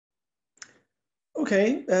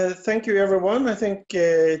Okay, thank you everyone. I think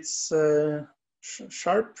it's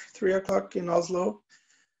sharp 3 o'clock in Oslo.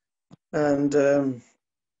 And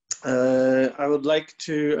I would like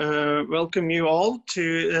to welcome you all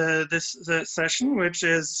to this session, which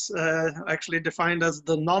is actually defined as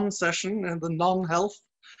the non-session and the non-health.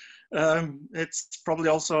 It's probably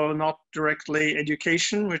also not directly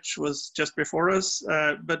education, which was just before us,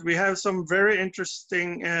 but we have some very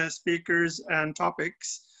interesting speakers and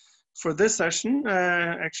topics for this session.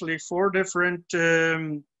 Actually 4 different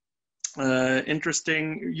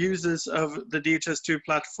interesting uses of the DHIS2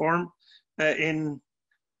 platform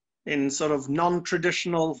in sort of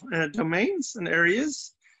non-traditional domains and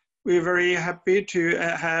areas. We're very happy to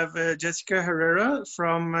have Jessica Herrera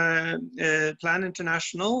from Plan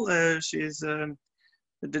International. She's the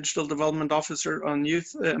Digital Development Officer on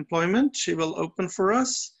Youth Employment. She will open for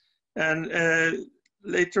us. And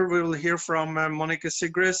later we will hear from Monika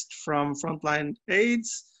Sigrist from Frontline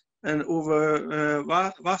AIDS and Uwe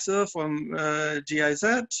Washer from GIZ,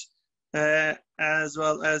 as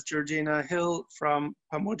well as Georgina Hill from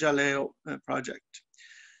Pamoja Leo project.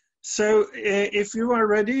 So if you are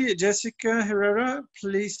ready, Jessica Herrera,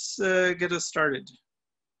 please get us started.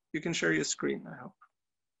 You can share your screen, I hope.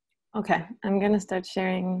 Okay, I'm gonna start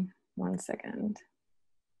sharing 1 second.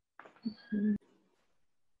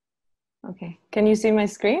 Okay, can you see my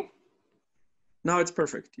screen? Now it's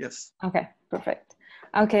perfect, yes. Okay, perfect.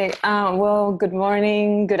 Okay, well, good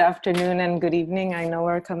morning, good afternoon, and good evening. I know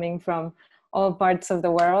we're coming from all parts of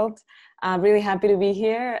the world. I'm really happy to be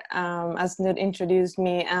here. As Nud introduced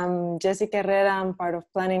me, I'm Jessica Herrera. I'm part of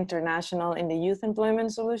Plan International in the Youth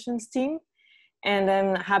Employment Solutions team. And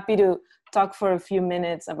I'm happy to talk for a few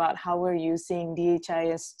minutes about how we're using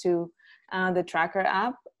DHIS2, the Tracker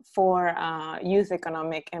App, for youth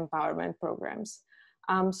economic empowerment programs.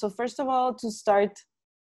 So first of all, to start,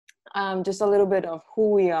 just a little bit of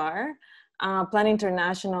who we are. Plan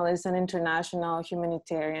International is an international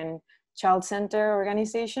humanitarian child center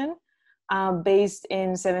organization based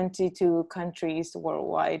in 72 countries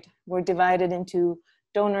worldwide. We're divided into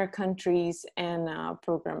donor countries and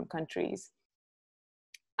program countries.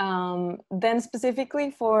 Then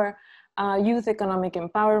specifically for youth economic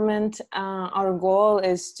empowerment, our goal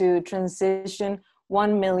is to transition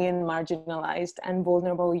 1 million marginalized and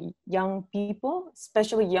vulnerable young people,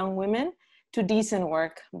 especially young women, to decent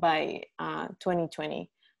work by 2020.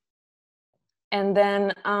 And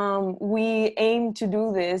then we aim to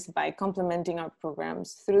do this by complementing our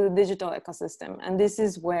programs through the digital ecosystem. And this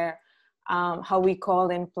is where, how we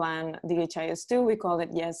call in Plan DHIS2, we call it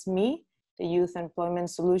Yes Me, the Youth Employment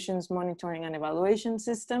Solutions Monitoring and Evaluation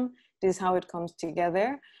System. This is how it comes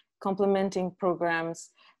together, complementing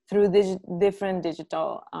programs through different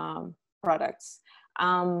digital products.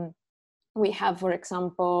 We have, for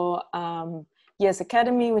example, Yes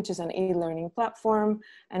Academy, which is an e-learning platform,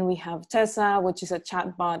 and we have Tessa, which is a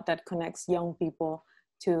chatbot that connects young people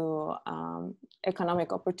to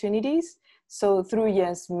economic opportunities. So through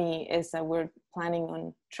Yes Me is that we're planning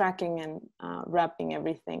on tracking and wrapping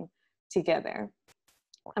everything together.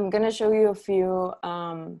 I'm gonna show you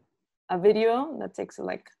a video that takes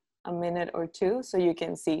like a minute or 2, so you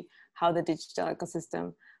can see how the digital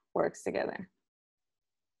ecosystem works together.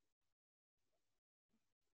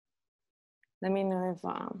 Let me know if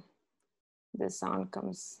the sound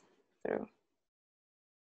comes through.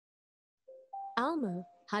 Alma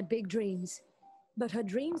had big dreams, but her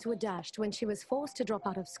dreams were dashed when she was forced to drop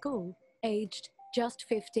out of school, aged just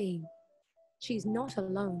 15. She's not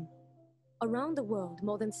alone. Around the world,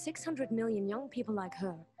 more than 600 million young people like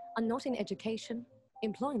her are not in education,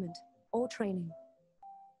 employment, or training.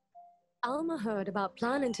 Alma heard about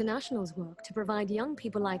Plan International's work to provide young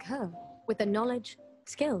people like her with the knowledge,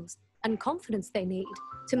 skills, and confidence they need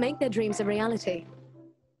to make their dreams a reality.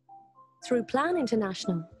 Through Plan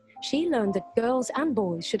International, she learned that girls and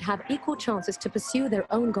boys should have equal chances to pursue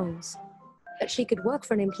their own goals, that she could work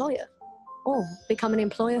for an employer or become an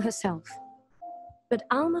employer herself. But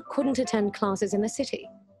Alma couldn't attend classes in the city.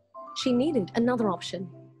 She needed another option.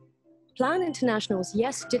 Plan International's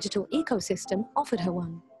Yes digital ecosystem offered her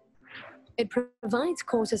one. It provides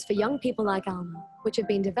courses for young people like Alma, which have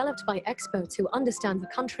been developed by experts who understand the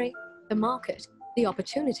country, the market, the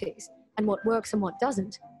opportunities, and what works and what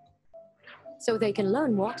doesn't, so they can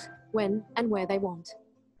learn what, when, and where they want.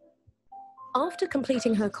 After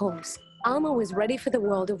completing her course, Alma was ready for the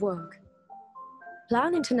world of work.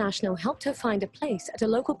 Plan International helped her find a place at a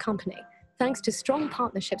local company thanks to strong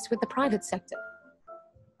partnerships with the private sector.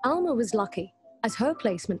 Alma was lucky, as her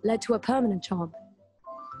placement led to a permanent job.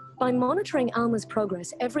 By monitoring Alma's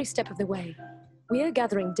progress every step of the way, We are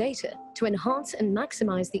gathering data to enhance and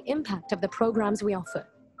maximize the impact of the programs we offer.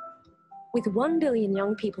 With 1 billion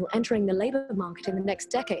young people entering the labor market in the next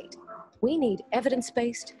decade, we need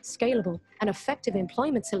evidence-based, scalable, and effective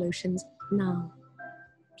employment solutions now.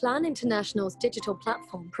 Plan International's digital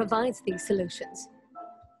platform provides these solutions.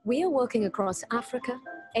 We are working across Africa,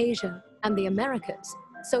 Asia, and the Americas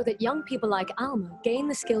so that young people like Alma gain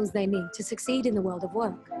the skills they need to succeed in the world of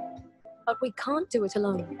work. But we can't do it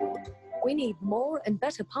alone. We need more and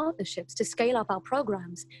better partnerships to scale up our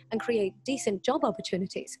programs and create decent job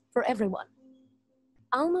opportunities for everyone.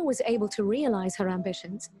 Alma was able to realize her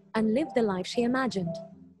ambitions and live the life she imagined.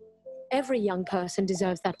 Every young person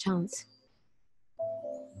deserves that chance.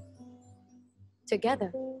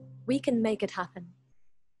 Together, we can make it happen.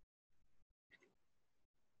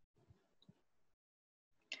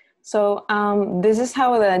 So this is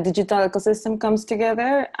how the digital ecosystem comes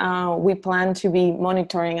together. We plan to be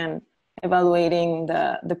monitoring and evaluating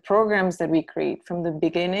the programs that we create from the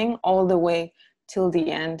beginning all the way till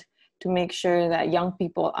the end to make sure that young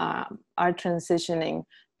people are transitioning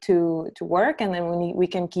to work, and then we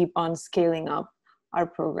can keep on scaling up our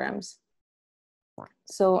programs.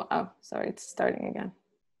 So, sorry, it's starting again.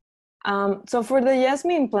 So for the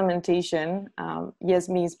YESME implementation,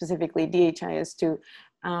 YESME specifically DHIS2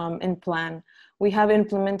 in plan, we have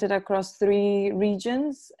implemented across 3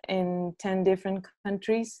 regions in 10 different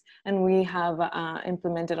countries, and we have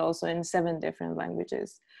implemented also in 7 different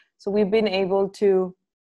languages. So we've been able to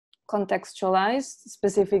contextualize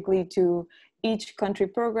specifically to each country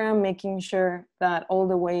program, making sure that all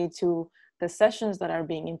the way to the sessions that are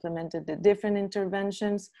being implemented, the different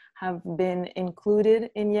interventions have been included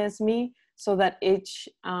in YESME so that each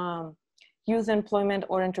youth employment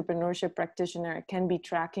or entrepreneurship practitioner can be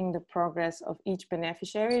tracking the progress of each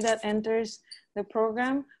beneficiary that enters the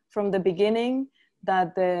program from the beginning,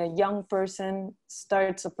 that the young person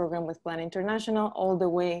starts a program with Plan International all the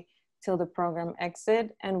way till the program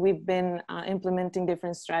exit. And we've been implementing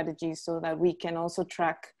different strategies so that we can also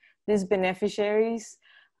track these beneficiaries'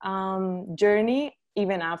 journey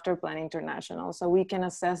even after Plan International. So we can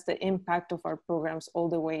assess the impact of our programs all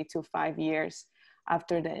the way to 5 years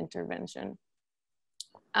after the intervention.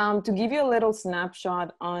 To give you a little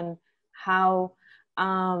snapshot on how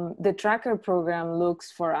the tracker program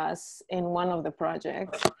looks for us in one of the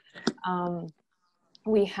projects,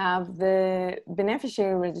 we have the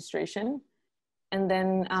beneficiary registration, and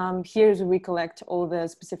then here's we collect all the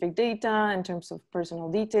specific data in terms of personal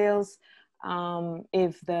details.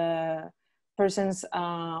 If the person's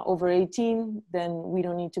over 18, then we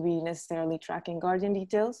don't need to be necessarily tracking guardian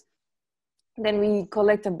details. Then we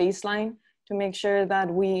collect a baseline to make sure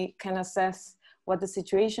that we can assess what the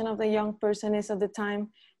situation of the young person is at the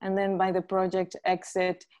time. And then by the project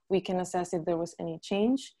exit, we can assess if there was any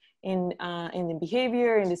change in the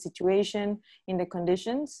behavior, in the situation, in the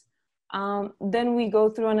conditions. Then we go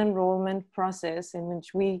through an enrollment process in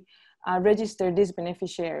which we register this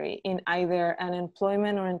beneficiary in either an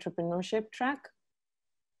employment or entrepreneurship track.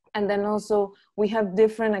 And then also we have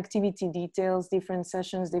different activity details, different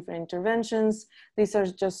sessions, different interventions. These are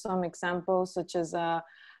just some examples, such as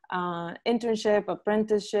internship,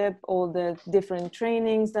 apprenticeship, all the different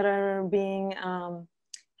trainings that are being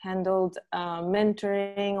handled,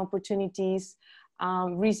 mentoring opportunities.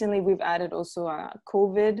 Recently, we've added also a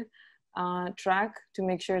COVID track to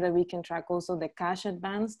make sure that we can track also the cash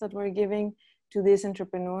advance that we're giving to these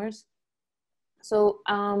entrepreneurs. So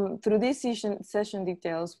through these session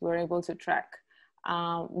details, we're able to track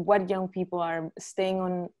what young people are staying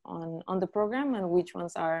on the program and which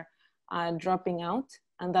ones are dropping out.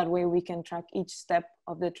 And that way we can track each step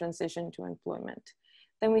of the transition to employment.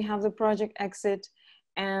 Then we have the project exit,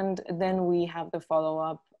 and then we have the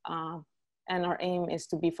follow-up. And our aim is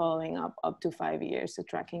to be following up to 5 years, so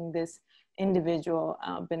tracking this individual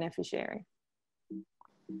beneficiary.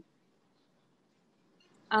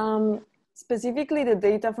 Specifically, the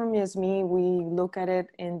data from YESME, we look at it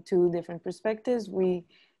in 2 different perspectives. We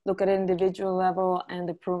look at an individual level and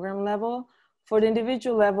the program level. For the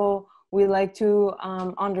individual level, we like to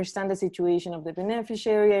understand the situation of the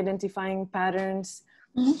beneficiary, identifying patterns,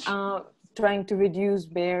 trying to reduce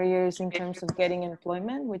barriers in terms of getting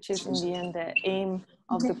employment, which is in the end the aim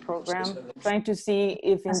of the program, trying to see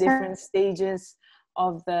if in different stages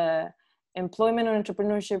of the employment or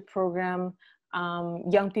entrepreneurship program,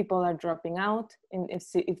 young people are dropping out, and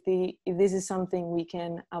if this is something we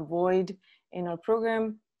can avoid in our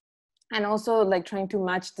program, and also like trying to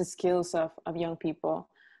match the skills of young people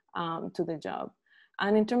to the job.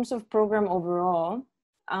 And in terms of program overall,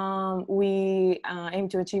 we aim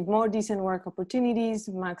to achieve more decent work opportunities,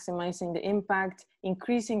 maximizing the impact,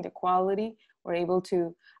 increasing the quality we're able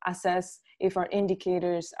to assess if our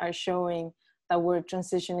indicators are showing that we're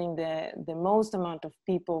transitioning the most amount of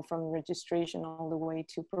people from registration all the way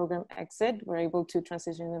to program exit. We're able to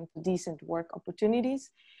transition them to decent work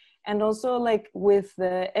opportunities. And also like with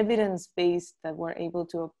the evidence base that we're able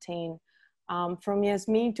to obtain from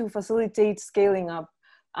YESME to facilitate scaling up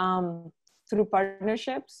through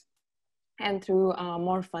partnerships and through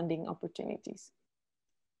more funding opportunities.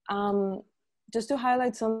 Just to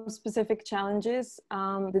highlight some specific challenges,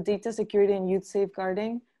 the data security and youth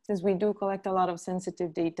safeguarding. Since we do collect a lot of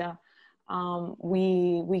sensitive data,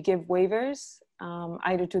 we give waivers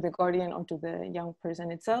either to the guardian or to the young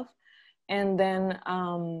person itself. And then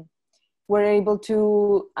we're able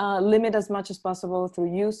to limit as much as possible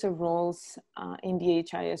through use of roles in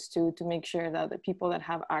DHIS2 to make sure that the people that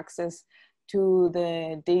have access to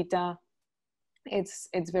the data,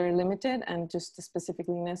 it's very limited and just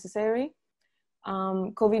specifically necessary.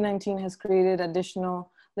 COVID-19 has created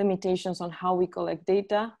additional limitations on how we collect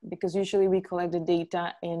data, because usually we collect the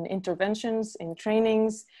data in interventions, in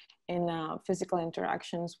trainings, in physical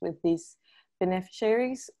interactions with these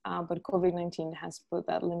beneficiaries, but COVID-19 has put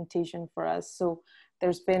that limitation for us. So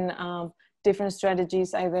there's been different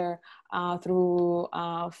strategies, either through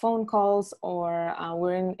phone calls, or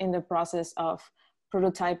we're in the process of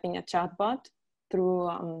prototyping a chatbot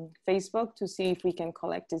through Facebook to see if we can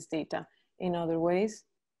collect this data in other ways.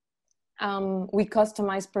 We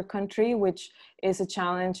customize per country, which is a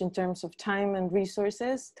challenge in terms of time and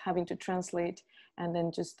resources, having to translate and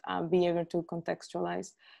then just be able to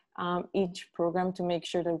contextualize each program to make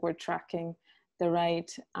sure that we're tracking the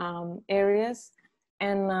right areas.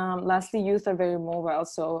 And lastly, youth are very mobile.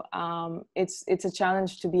 So it's a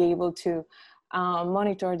challenge to be able to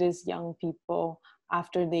monitor these young people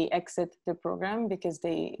after they exit the program, because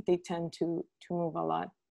they tend to move a lot.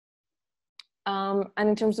 And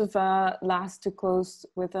in terms of last, to close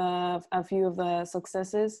with a few of the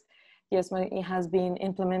successes, YESME has been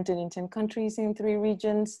implemented in 10 countries in 3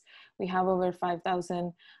 regions. We have over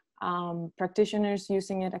 5,000 practitioners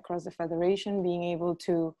using it across the federation, being able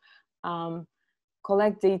to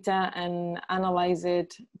collect data and analyze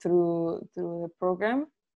it through the program.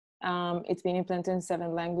 It's been implemented in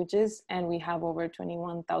 7 languages, and we have over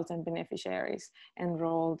 21,000 beneficiaries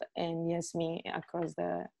enrolled in YESME across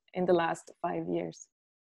in the last 5 years.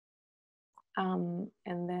 And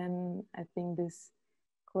then I think this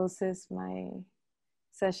closes my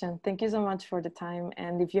session. Thank you so much for the time.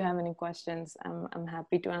 And if you have any questions, I'm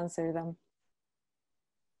happy to answer them.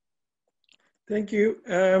 Thank you.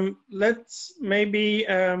 Let's maybe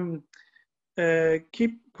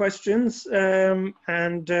keep questions and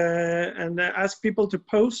ask people to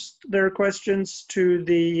post their questions to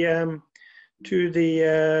the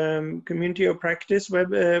Community of Practice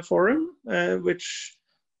web forum, which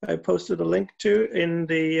I posted a link to in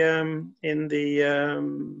the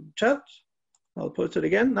chat. I'll post it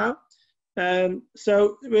again now.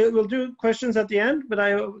 So we'll do questions at the end, but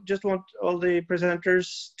I just want all the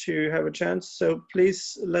presenters to have a chance. So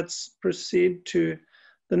please, let's proceed to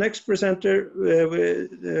the next presenter,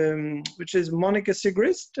 which is Monika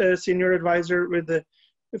Sigrist, Senior Advisor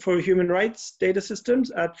for Human Rights Data Systems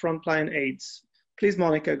at Frontline AIDS. Please,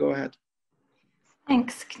 Monika, go ahead.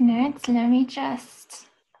 Thanks, Knut. Let me just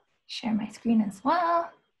share my screen as well.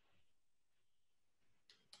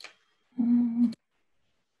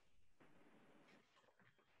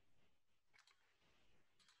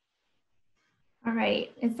 All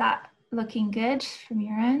right, is that looking good from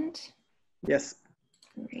your end? Yes.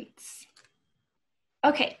 Great.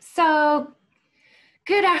 Okay, so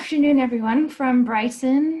good afternoon, everyone, from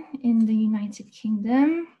Brighton in the United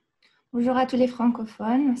Kingdom. Bonjour à tous les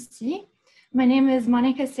francophones aussi. My name is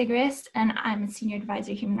Monika Sigrist, and I'm a Senior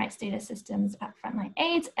Advisor Human Rights Data Systems at Frontline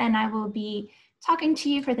AIDS, and I will be talking to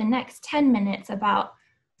you for the next 10 minutes about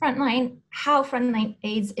how Frontline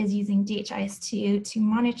AIDS is using DHIS2 to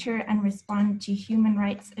monitor and respond to human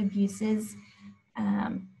rights abuses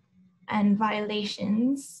and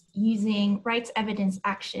violations using rights evidence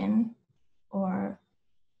action, or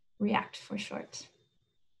REACT for short.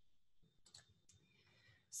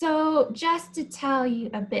 So just to tell you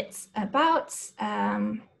a bit about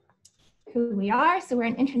who we are. So we're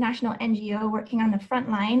an international NGO working on the front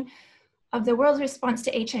line of the world's response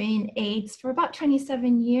to HIV and AIDS for about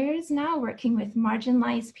 27 years now, working with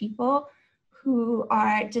marginalized people who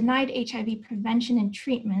are denied HIV prevention and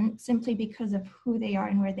treatment simply because of who they are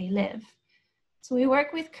and where they live. So we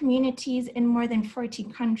work with communities in more than 40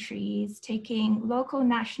 countries, taking local,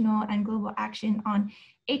 national, and global action on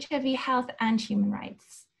HIV health and human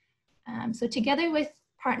rights. So together with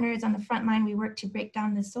partners on the front line, we work to break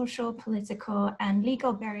down the social, political, and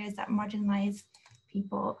legal barriers that marginalized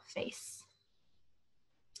people face.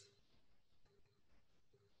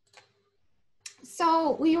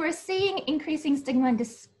 So we were seeing increasing stigma and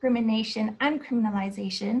discrimination and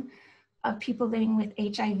criminalization of people living with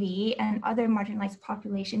HIV and other marginalized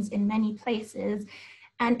populations in many places.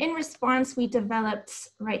 And in response, we developed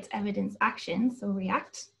Rights Evidence Action, so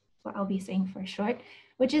REACT, what I'll be saying for short,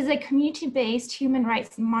 which is a community-based human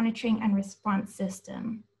rights monitoring and response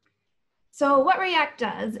system. So what REACT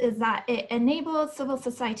does is that it enables civil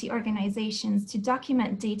society organizations to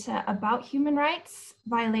document data about human rights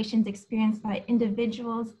violations experienced by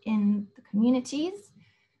individuals in the communities.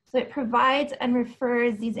 So it provides and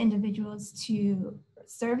refers these individuals to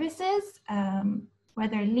services,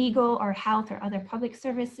 whether legal or health or other public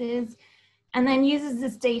services, and then uses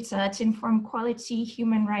this data to inform quality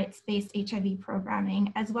human rights-based HIV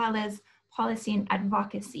programming, as well as policy and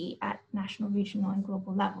advocacy at national, regional, and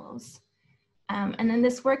global levels. And then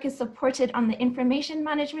this work is supported on the information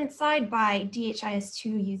management side by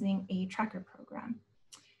DHIS2 using a tracker program.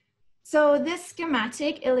 So this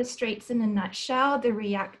schematic illustrates in a nutshell the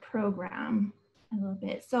REACT program a little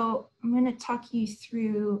bit. So I'm going to talk you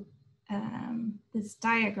through this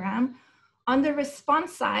diagram. On the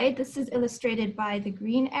response side, this is illustrated by the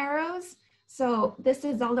green arrows. So this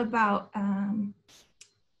is all about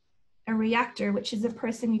a reactor, which is a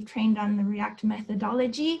person we've trained on the REACT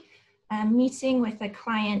methodology, meeting with a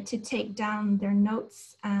client to take down their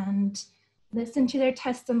notes and listen to their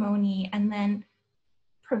testimony, and then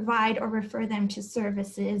provide or refer them to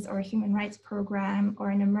services or a human rights program or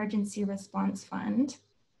an emergency response fund.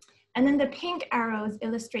 And then the pink arrows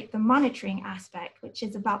illustrate the monitoring aspect, which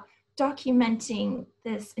is about documenting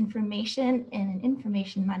this information in an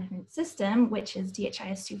information management system, which is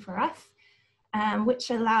DHIS2 for us, which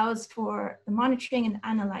allows for the monitoring and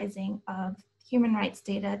analyzing of human rights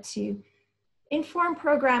data to inform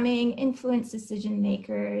programming, influence decision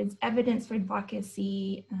makers, evidence for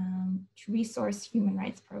advocacy, to resource human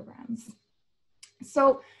rights programs.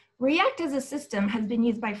 So REACT as a system has been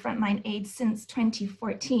used by Frontline AIDS since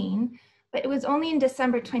 2014, but it was only in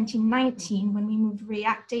December 2019 when we moved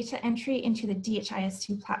REACT data entry into the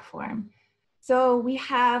DHIS2 platform. So we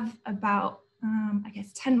have about, I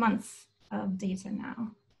guess, 10 months of data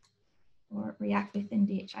now for REACT within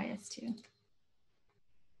DHIS2.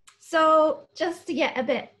 So just to get a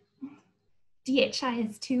bit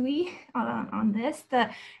DHIS2-y on this, the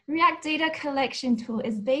REACT data collection tool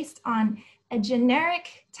is based on a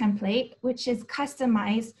generic template, which is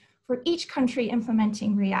customized for each country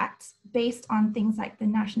implementing REACT based on things like the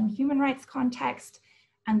national human rights context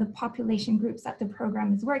and the population groups that the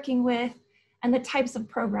program is working with, and the types of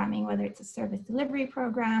programming, whether it's a service delivery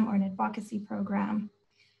program or an advocacy program.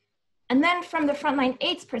 And then from the Frontline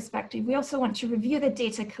AIDS perspective, we also want to review the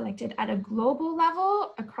data collected at a global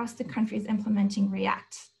level across the countries implementing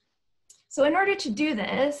REACT. So in order to do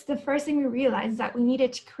this, the first thing we realized is that we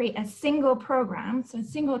needed to create a single program, so a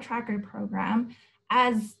single tracker program,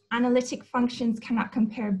 as analytic functions cannot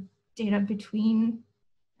compare data between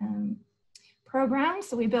programs.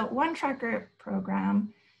 So we built one tracker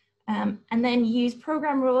program and then used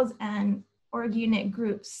program rules and org unit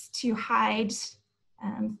groups to hide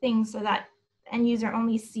things so that the end user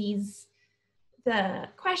only sees the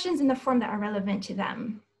questions in the form that are relevant to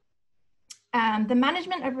them. The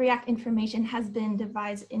management of REACT information has been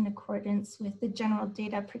devised in accordance with the General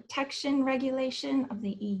Data Protection Regulation of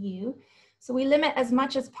the EU. So we limit as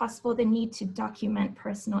much as possible the need to document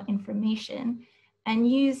personal information and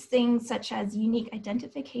use things such as unique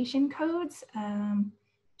identification codes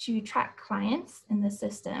to track clients in the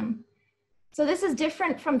system. So this is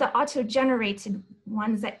different from the auto-generated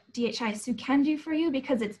ones that DHIS2 can do for you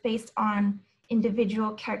because it's based on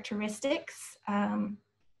individual characteristics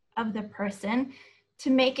of the person to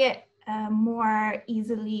make it more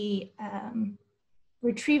easily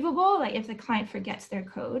retrievable, like if the client forgets their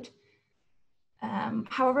code.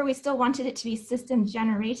 However, we still wanted it to be system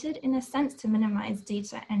generated in a sense to minimize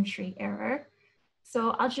data entry error.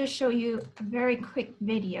 So I'll just show you a very quick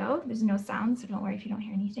video. There's no sound, so don't worry if you don't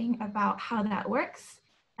hear anything about how that works.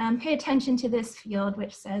 Pay attention to this field,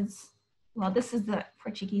 which says, well, this is the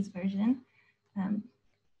Portuguese version.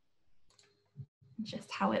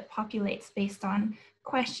 Just how it populates based on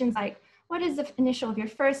questions like, what is the initial of your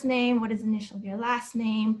first name? What is the initial of your last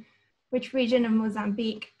name? Which region of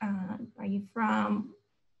Mozambique are you from?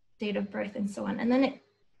 Date of birth and so on. And then it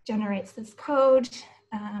generates this code,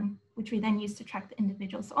 which we then use to track the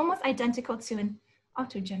individual. So almost identical to an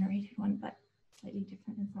auto-generated one, but slightly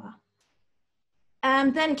different as well.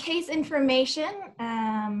 Then case information.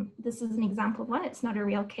 This is an example one. It's not a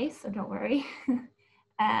real case, so don't worry.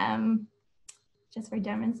 Just for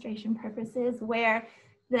demonstration purposes, where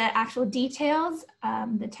the actual details,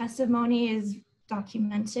 the testimony is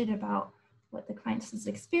documented about what the client has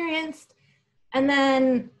experienced. And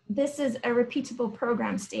then this is a repeatable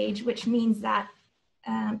program stage, which means that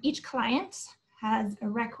each client has a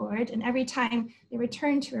record, and every time they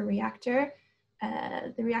return to a reactor,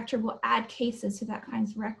 the reactor will add cases to that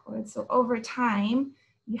client's record. So over time,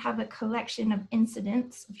 you have a collection of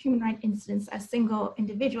incidents, of human rights incidents a single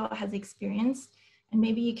individual has experienced, and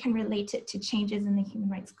maybe you can relate it to changes in the human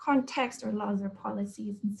rights context or laws or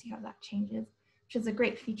policies and see how that changes, which is a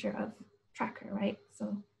great feature of Tracker, right?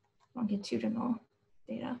 So longitudinal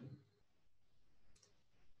data.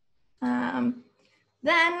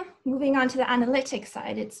 Then moving on to the analytics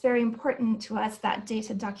side, it's very important to us that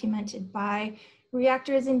data documented by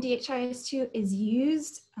reactors in DHIS2 is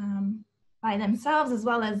used by themselves as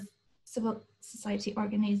well as civil society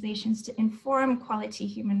organizations to inform quality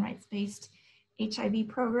human rights-based HIV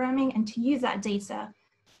programming and to use that data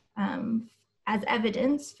as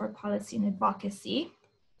evidence for policy and advocacy.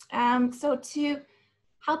 So to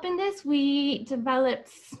help in this, we developed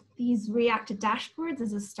these reactor dashboards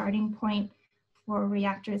as a starting point for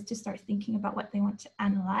reactors to start thinking about what they want to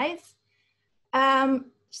analyze.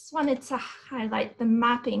 Just wanted to highlight the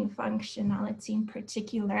mapping functionality in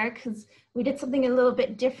particular, because we did something a little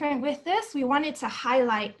bit different with this. We wanted to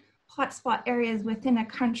highlight hotspot areas within a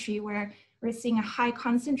country where we're seeing a high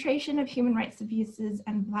concentration of human rights abuses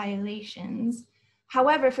and violations.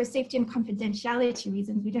 However, for safety and confidentiality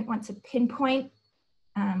reasons, we didn't want to pinpoint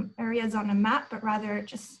areas on a map, but rather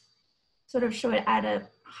just sort of show it at a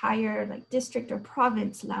higher like district or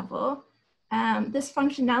province level. This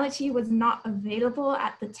functionality was not available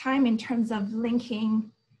at the time in terms of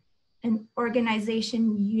linking an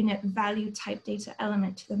organization unit value type data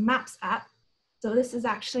element to the Maps app. So this is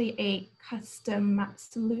actually a custom map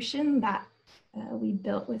solution that we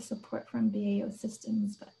built with support from BAO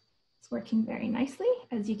Systems, but it's working very nicely,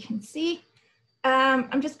 as you can see.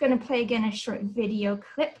 I'm just going to play again a short video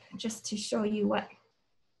clip just to show you what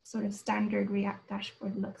sort of standard React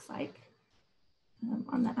dashboard looks like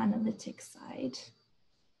on the analytics side.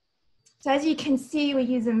 So as you can see, we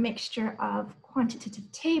use a mixture of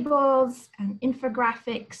quantitative tables and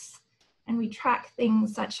infographics, and we track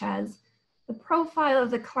things such as the profile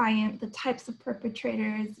of the client, the types of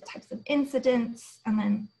perpetrators, the types of incidents, and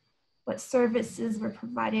then what services were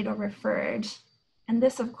provided or referred. And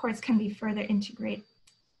this, of course, can be further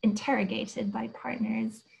interrogated by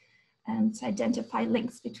partners to identify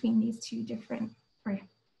links between these two different or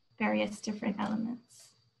various different elements.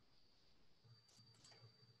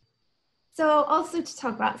 So also to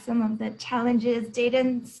talk about some of the challenges,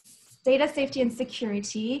 data safety and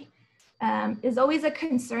security is always a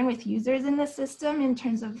concern with users in the system in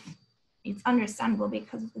terms of, it's understandable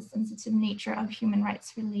because of the sensitive nature of human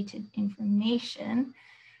rights related information.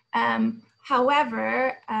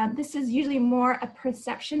 However, this is usually more a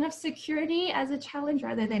perception of security as a challenge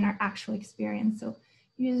rather than our actual experience. So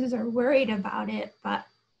users are worried about it, but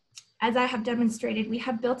as I have demonstrated, we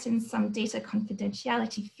have built in some data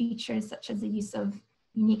confidentiality features, such as the use of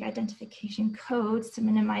unique identification codes to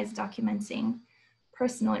minimize documenting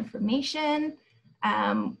personal information.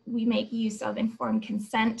 We make use of informed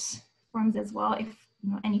consent forms as well if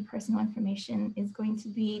any personal information is going to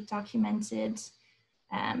be documented.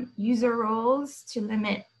 User roles to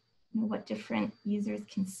limit what different users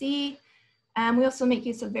can see. We also make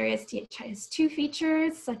use of various DHIS2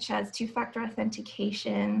 features, such as two-factor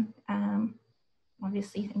authentication,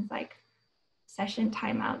 obviously things like session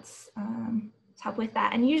timeouts to help with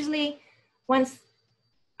that. And usually once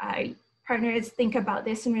partners think about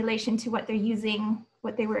this in relation to what they're using,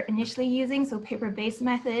 what they were initially using, so paper-based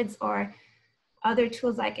methods or other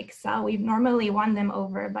tools like Excel, we've normally won them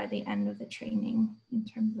over by the end of the training in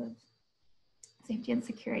terms of safety and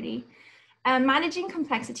security. Managing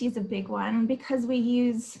complexity is a big one because we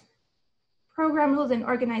use program rules and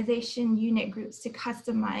organization unit groups to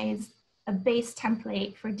customize a base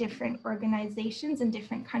template for different organizations in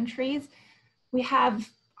different countries. We have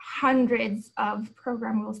hundreds of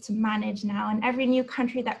program rules to manage now, and every new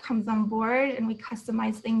country that comes on board and we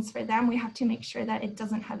customize things for them, we have to make sure that it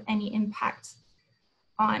doesn't have any impact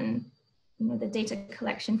on the data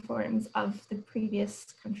collection forms of the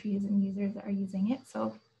previous countries and users that are using it.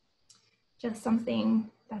 So just something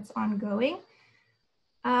that's ongoing.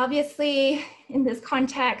 Obviously, in this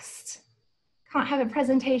context, can't have a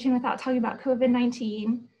presentation without talking about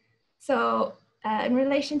COVID-19. So in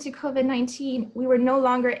relation to COVID-19, we were no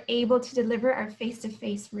longer able to deliver our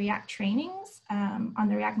face-to-face React trainings on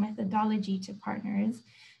the React methodology to partners.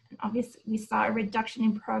 And obviously, we saw a reduction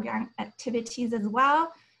in program activities as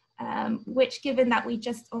well, which, given that we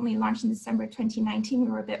just only launched in December 2019,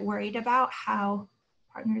 we were a bit worried about how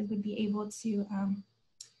partners would be able to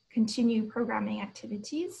continue programming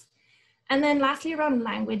activities. And then lastly, around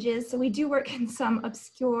languages. So we do work in some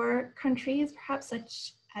obscure countries, perhaps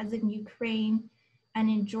such as in Ukraine and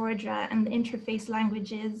in Georgia, and the interface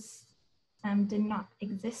languages did not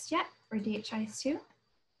exist yet for DHIS2.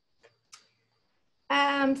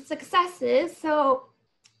 Successes. So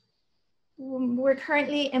we're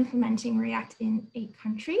currently implementing React in 8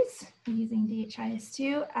 countries using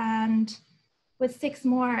DHIS2, and with 6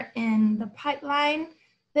 more in the pipeline.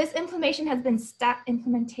 This implementation has been staggered,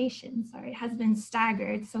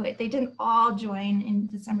 so they didn't all join in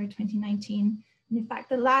December 2019. And in fact,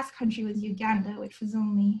 the last country was Uganda, which was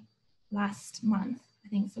only last month, I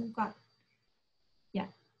think. So we've got, yeah,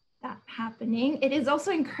 that happening. It is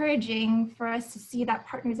also encouraging for us to see that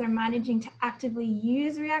partners are managing to actively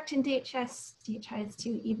use React in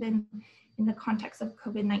DHIS2, even in the context of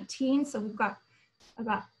COVID-19. So we've got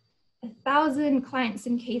about 1,000 clients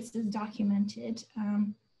and cases documented,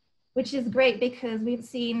 which is great because we've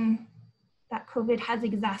seen that COVID has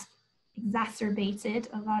exacerbated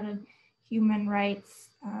a lot of human rights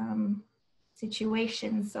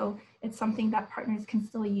situations. So it's something that partners can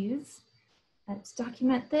still use to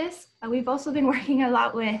document this. We've also been working a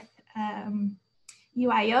lot with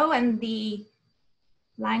UIO and the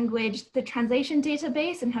translation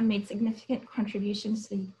database, and have made significant contributions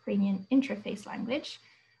to the Ukrainian interface language.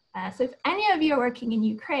 So if any of you are working in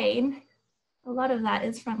Ukraine, a lot of that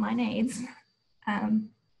is Frontline AIDS, the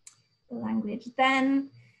language.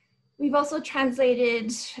 Then we've also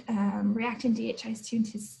translated React and DHIS2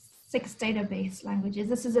 into 6 database languages.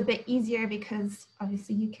 This is a bit easier because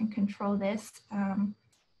obviously you can control this.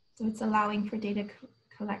 So it's allowing for data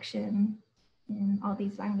collection in all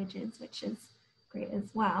these languages, which is great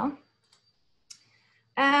as well.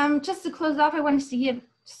 Just to close off, I wanted to give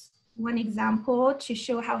one example to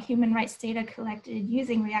show how human rights data collected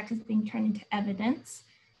using React is being turned into evidence.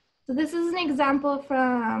 So this is an example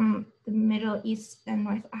from the Middle East and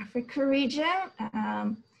North Africa region.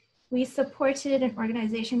 We supported an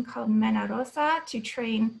organization called Mena Rosa to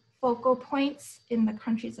train focal points in the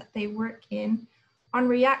countries that they work in on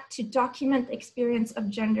React to document the experience of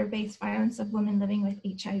gender-based violence of women living with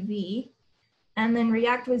HIV. And then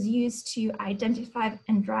React was used to identify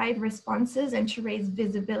and drive responses and to raise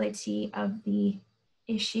visibility of the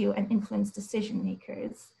issue and influence decision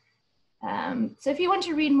makers. So if you want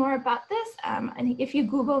to read more about this, I think if you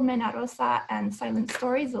Google Mena Rosa and silent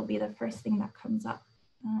stories, it'll be the first thing that comes up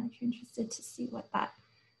if you're interested to see what that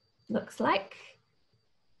looks like.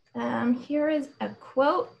 Here is a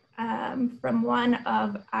quote from one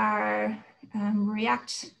of our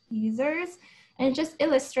React users. And it just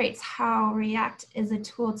illustrates how React is a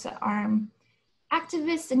tool to arm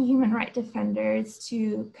activists and human rights defenders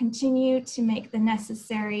to continue to make the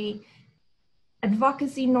necessary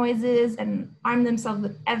advocacy noises and arm themselves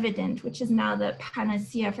with evidence, which is now the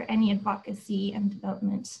panacea for any advocacy and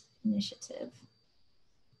development initiative.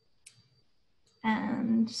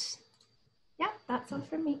 And yeah, that's all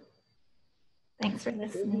from me. Thanks for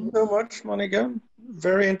listening. Thank you so much, Monika.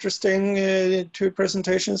 Very interesting 2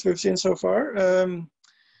 presentations we've seen so far.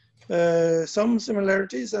 Some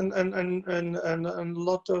similarities and a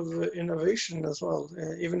lot of innovation as well,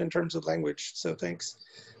 even in terms of language. So thanks.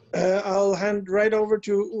 I'll hand right over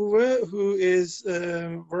to Uwe, who is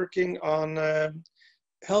working on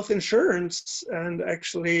health insurance and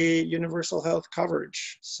actually universal health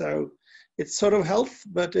coverage. So it's sort of health,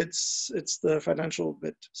 but it's the financial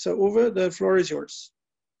bit. So Uwe, the floor is yours.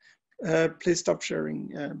 Please stop sharing,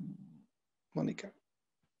 Monika.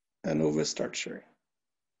 And Uwe, start sharing.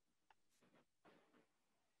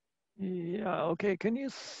 Yeah, okay. Can you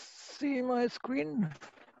see my screen?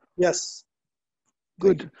 Yes.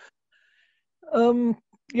 Good.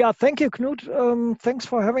 Yeah, thank you, Knut. Thanks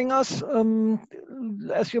for having us.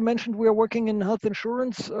 As you mentioned, we are working in health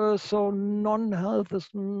insurance, so non-health is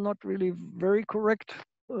not really very correct.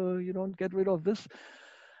 You don't get rid of this.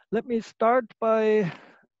 Let me start by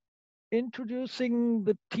introducing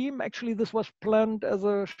the team. Actually, this was planned as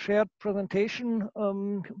a shared presentation,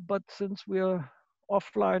 but since we are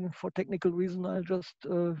offline for technical reason, I'll just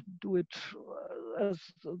do it as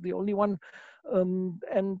the only one.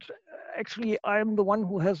 And actually, I'm the one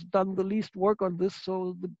who has done the least work on this.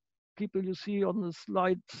 So the people you see on the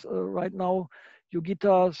slides right now,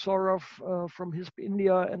 Yogita Saurav from HISP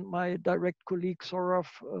India and my direct colleague Saurav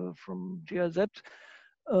from GIZ.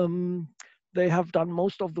 They have done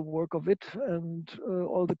most of the work of it, and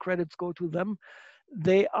all the credits go to them.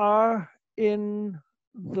 They are in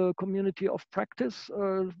the community of practice.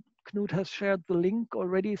 Knut has shared the link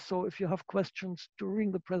already, so if you have questions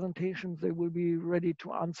during the presentations, they will be ready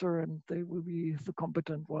to answer and they will be the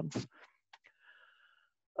competent ones.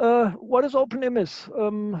 What is OpenIMIS?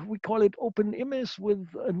 We call it OpenIMIS with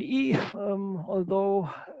an E, although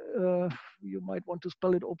you might want to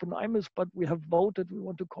spell it OpenIMIS, but we have voted we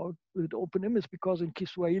want to call it OpenIMIS because in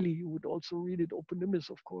Kiswahili you would also read it OpenIMIS,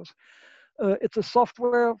 of course. It's a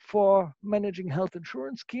software for managing health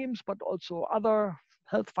insurance schemes, but also other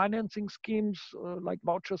health financing schemes like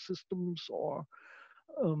voucher systems or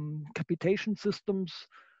capitation systems.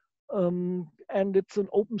 And it's an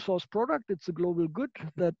open source product. It's a global good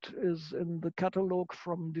that is in the catalog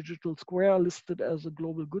from Digital Square listed as a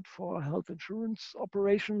global good for health insurance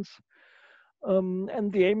operations.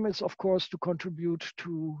 And the aim is, of course, to contribute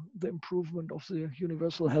to the improvement of the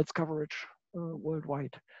universal health coverage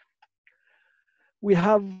worldwide. We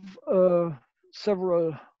have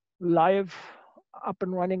several live up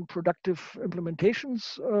and running productive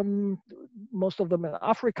implementations, most of them in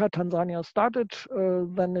Africa. Tanzania started,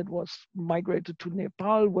 then it was migrated to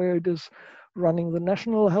Nepal, where it is running the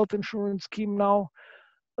national health insurance scheme now.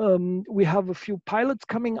 We have a few pilots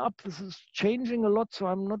coming up. This is changing a lot, so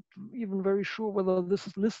I'm not even very sure whether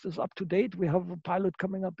this list is up to date. We have a pilot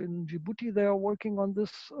coming up in Djibouti. They are working on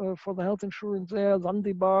this for the health insurance there.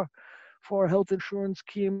 Zanzibar for a health insurance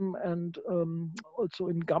scheme, and also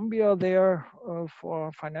in Gambia there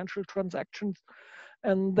for financial transactions.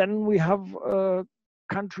 And then we have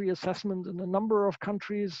country assessment in a number of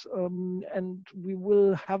countries, and we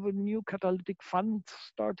will have a new catalytic fund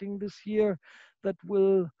starting this year that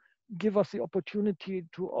will give us the opportunity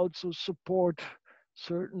to also support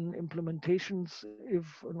certain implementations. If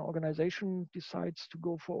an organization decides to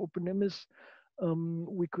go for OpenIMIS,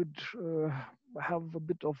 we could have a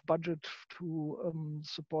bit of budget to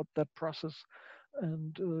support that process,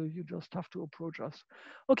 and you just have to approach us.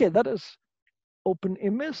 Okay, that is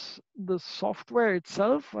OpenIMIS, the software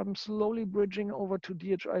itself. I'm slowly bridging over to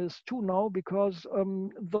DHIS2 now because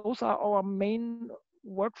those are our main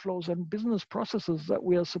workflows and business processes that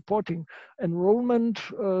we are supporting. Enrollment,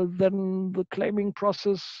 then the claiming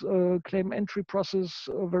process, claim entry process,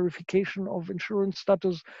 verification of insurance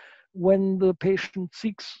status, when the patient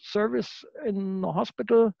seeks service in the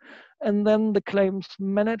hospital, and then the claims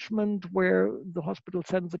management, where the hospital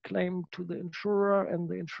sends a claim to the insurer and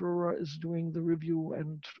the insurer is doing the review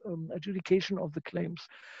and adjudication of the claims.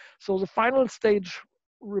 So the final stage,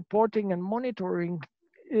 reporting and monitoring,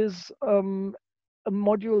 is a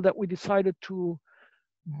module that we decided to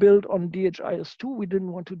build on DHIS2. We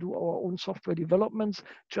didn't want to do our own software developments,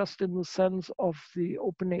 just in the sense of the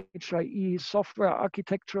OpenHIE software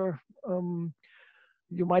architecture.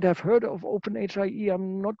 You might have heard of OpenHIE.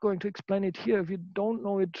 I'm not going to explain it here. If you don't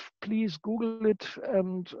know it, please Google it.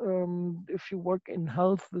 And if you work in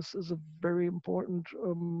health, this is a very important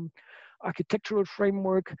architectural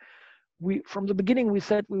framework. From the beginning, we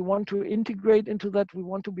said we want to integrate into that, we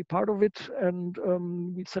want to be part of it, and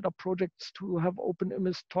we set up projects to have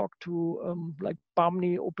OpenIMIS talk to like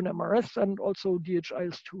BAMNI, OpenMRS, and also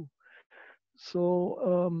DHIS2.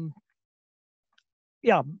 So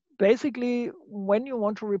yeah, basically, when you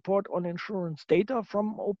want to report on insurance data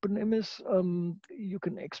from OpenIMIS, you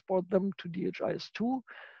can export them to DHIS2.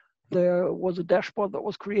 There was a dashboard that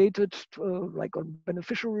was created like on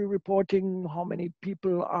beneficiary reporting, how many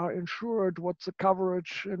people are insured, what's the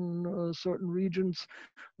coverage in certain regions.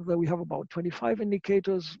 There we have about 25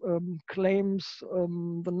 indicators, claims,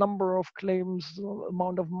 the number of claims, the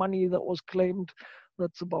amount of money that was claimed.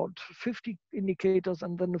 That's about 50 indicators,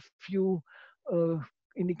 and then a few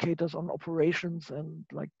indicators on operations and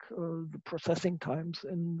like the processing times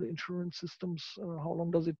in the insurance systems. How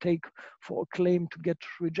long does it take for a claim to get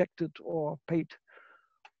rejected or paid?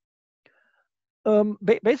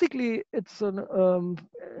 Basically, it's an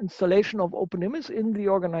installation of OpenIMIS in the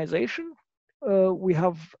organization. We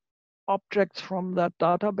have objects from that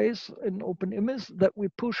database in OpenIMIS that we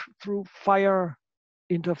push through FHIR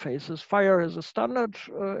interfaces. FHIR is a standard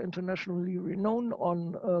internationally renowned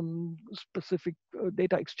on specific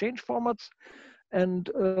data exchange formats. And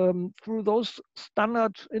through those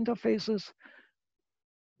standard interfaces,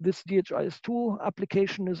 this DHIS2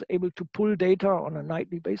 application is able to pull data on a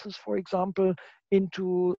nightly basis, for example,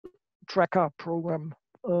 into tracker program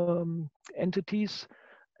entities.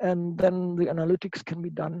 And then the analytics can be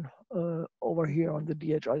done over here on the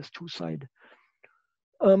DHIS2 side.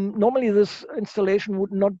 Normally, this installation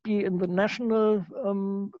would not be in the national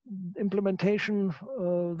implementation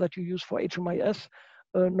that you use for HMIS.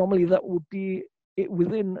 Normally, that would be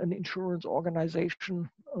within an insurance organization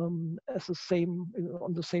as the same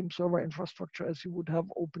on the same server infrastructure as you would have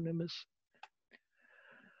OpenIMIS.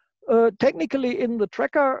 Technically, in the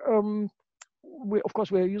tracker, of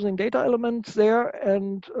course, we're using data elements there,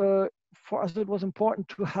 and for us, it was important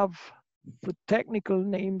to have the technical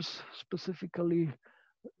names specifically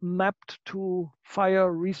mapped to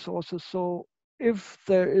FHIR resources. So if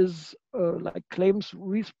there is like claims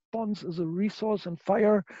response is a resource in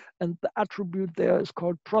FHIR, and the attribute there is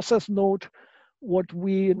called process node, what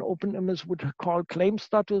we in OpenIMIS would call claim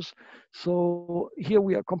status. So here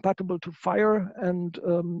we are compatible to FHIR,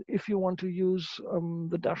 and if you want to use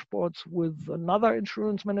the dashboards with another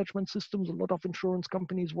insurance management systems, a lot of insurance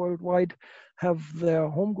companies worldwide have their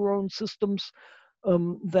homegrown systems.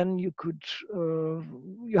 Then you could,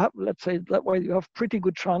 you have, let's say that way, you have pretty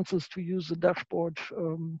good chances to use the dashboard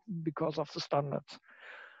because of the standards.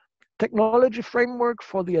 Technology framework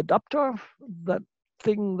for the adapter, that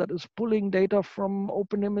thing that is pulling data from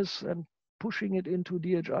OpenIMIS and pushing it into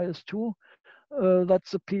DHIS2.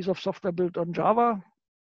 That's a piece of software built on Java.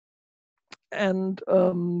 And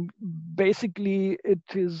basically it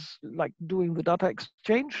is like doing the data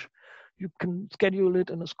exchange. You can schedule it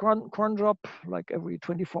in a cron job, like every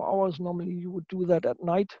 24 hours. Normally you would do that at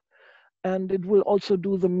night. And it will also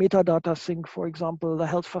do the metadata sync, for example, the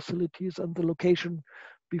health facilities and the location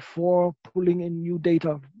before pulling in new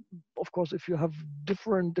data. Of course, if you have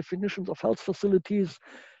different definitions of health facilities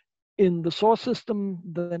in the source system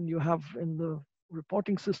than you have in the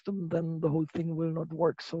reporting system, then the whole thing will not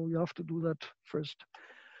work. So you have to do that first.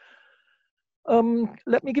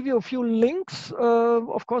 Let me give you a few links.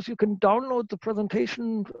 Of course, you can download the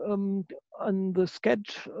presentation on the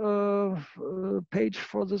sketch page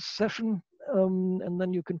for this session, and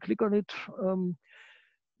then you can click on it.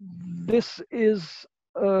 This is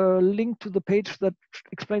a link to the page that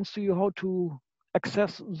explains to you how to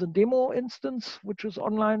access the demo instance, which is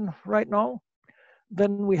online right now.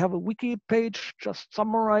 Then we have a wiki page just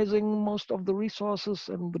summarizing most of the resources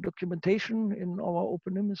and the documentation in our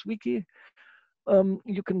OpenIMIS wiki.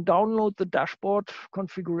 You can download the dashboard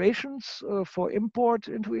configurations for import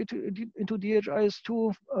into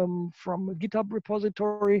DHIS2 from a GitHub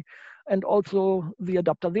repository, and also the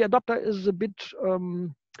adapter. The adapter is a bit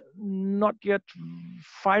not yet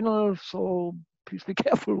final, so please be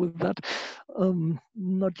careful with that.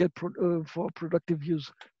 Not yet for productive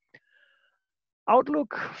use.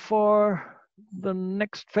 Outlook for the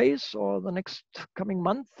next phase or the next coming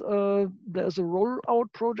month, there's a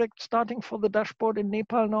rollout project starting for the dashboard in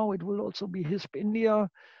Nepal now. It will also be HISP India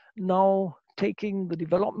now taking the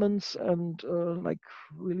developments and like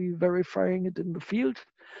really verifying it in the field.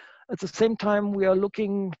 At the same time, we are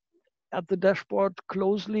looking at the dashboard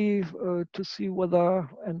closely to see whether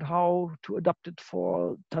and how to adapt it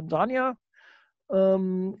for Tanzania.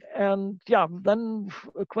 And yeah, then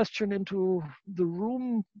a question into the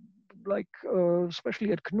room, like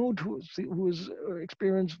especially at Knut, who is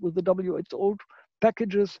experienced with the WHO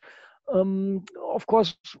packages. Of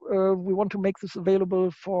course, we want to make this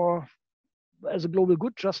available for as a global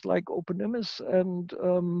good, just like OpenIMIS. And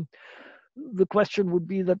the question would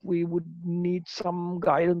be that we would need some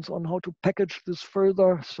guidance on how to package this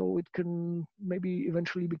further so it can maybe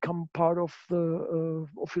eventually become part of the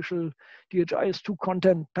official DHIS2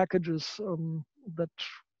 content packages that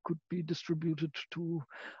could be distributed to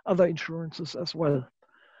other insurances as well.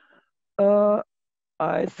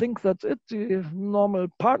 I think that's it. The normal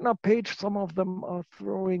partner page, some of them are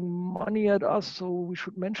throwing money at us, so we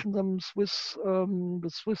should mention them. The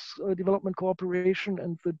Swiss Development Cooperation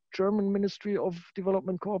and the German Ministry of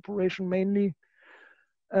Development Cooperation mainly.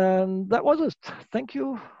 And that was it. Thank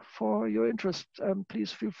you for your interest, and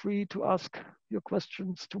please feel free to ask your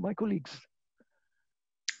questions to my colleagues.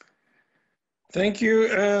 Thank you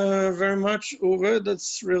very much, Uwe.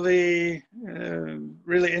 That's really,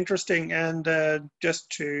 really interesting. And just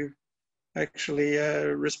to actually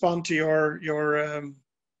respond to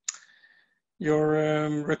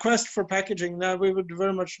your request for packaging, now we would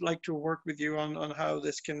very much like to work with you on how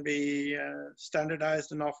this can be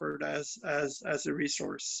standardized and offered as a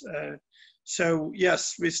resource. So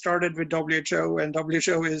yes, we started with WHO, and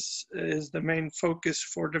WHO is the main focus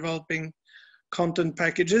for developing content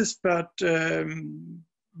packages, but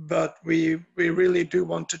we really do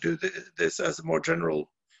want to do this as a more general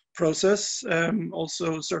process,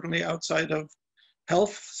 also certainly outside of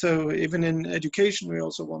health. So even in education, we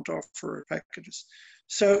also want to offer packages.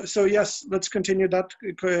 So yes, let's continue that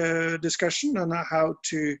discussion on how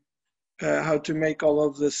to how to make all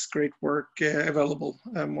of this great work available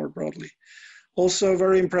more broadly. Also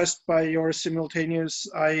very impressed by your simultaneous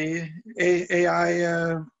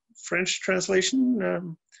AI French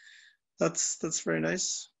translation. That's very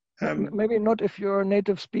nice. Maybe not if you're a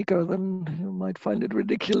native speaker, then you might find it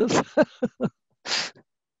ridiculous.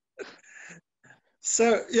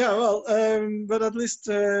 So yeah, well, but at least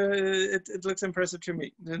it looks impressive to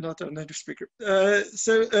me, not a native speaker.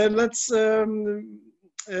 So let's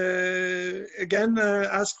again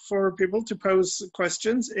ask for people to pose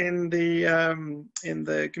questions in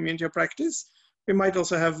the community of practice. We might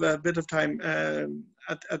also have a bit of time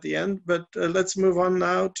at the end, but let's move on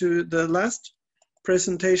now to the last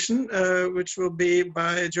presentation, which will be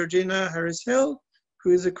by Georgina Hill,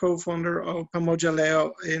 who is a co-founder of Pamoja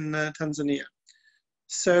Leo in Tanzania.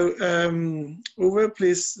 So Uwe,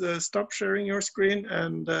 please stop sharing your screen,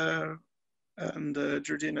 and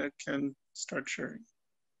Georgina can start sharing.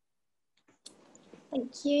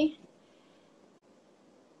 Thank you.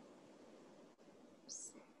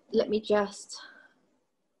 Let me just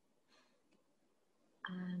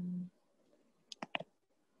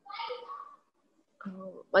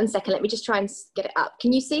one second, let me just try and get it up.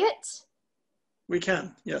 Can you see it? We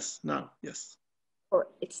can, yes, now, yes. Or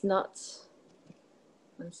it's not.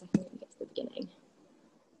 1 second, let me get to the beginning.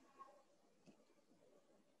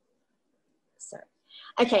 So,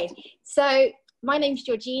 okay, so my name's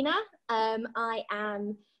Georgina. I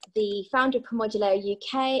am the founder of Pamoja Leo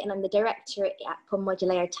UK, and I'm the director at Pamoja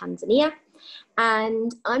Leo Tanzania.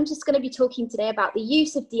 And I'm just going to be talking today about the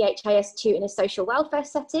use of DHIS2 in a social welfare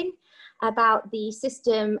setting, about the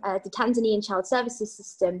system, the Tanzanian Child Services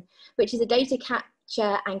System, which is a data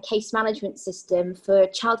capture and case management system for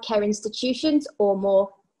childcare institutions, or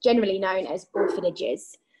more generally known as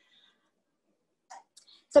orphanages.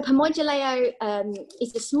 So Pamoja Leo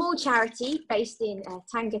is a small charity based in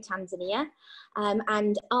Tanga, Tanzania,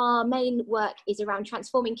 and our main work is around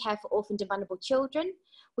transforming care for orphaned and vulnerable children.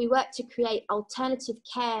 We work to create alternative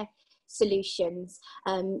care solutions,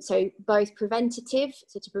 so both preventative,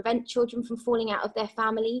 so to prevent children from falling out of their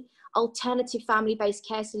family, alternative family-based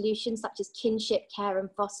care solutions such as kinship care and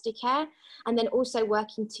foster care, and then also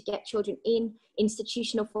working to get children in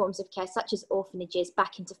institutional forms of care such as orphanages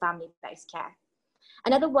back into family-based care.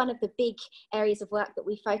 Another one of the big areas of work that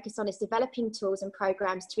we focus on is developing tools and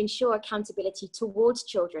programs to ensure accountability towards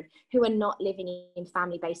children who are not living in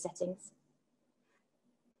family-based settings.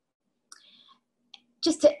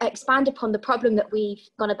 Just to expand upon the problem that we've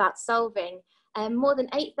gone about solving, more than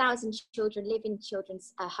 8,000 children live in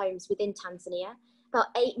children's homes within Tanzania. About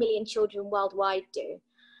 8 million children worldwide do.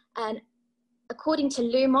 And according to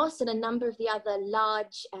Lumos and a number of the other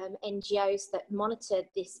large NGOs that monitor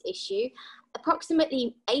this issue,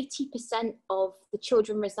 approximately 80% of the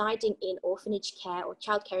children residing in orphanage care or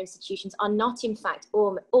childcare institutions are not in fact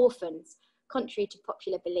orphans, contrary to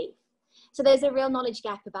popular belief. So there's a real knowledge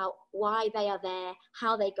gap about why they are there,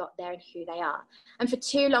 how they got there, and who they are. And for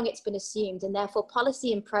too long it's been assumed, and therefore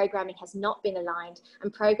policy and programming has not been aligned,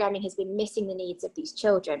 and programming has been missing the needs of these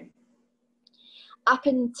children. Up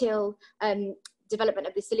until development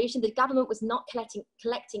of the solution, the government was not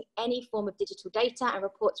collecting any form of digital data, and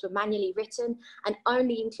reports were manually written and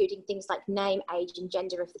only including things like name, age, and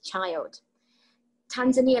gender of the child.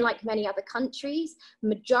 Tanzania, like many other countries,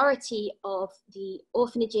 majority of the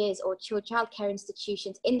orphanages or childcare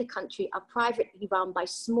institutions in the country are privately run by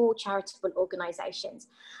small charitable organisations.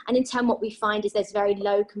 And in turn, what we find is there's very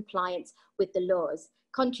low compliance with the laws,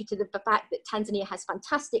 contrary to the fact that Tanzania has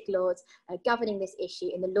fantastic laws governing this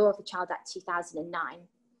issue in the Law of the Child Act 2009.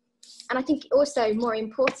 And I think also more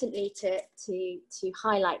importantly to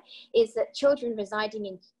highlight is that children residing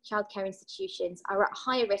in childcare institutions are at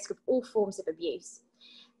higher risk of all forms of abuse.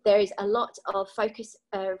 There is a lot of focus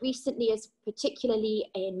recently, as particularly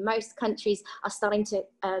in most countries are starting to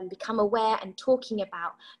become aware and talking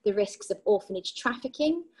about the risks of orphanage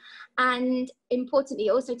trafficking. And importantly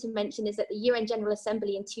also to mention is that the UN General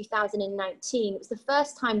Assembly in 2019, it was the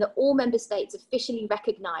first time that all member states officially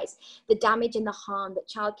recognized the damage and the harm that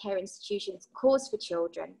childcare institutions cause for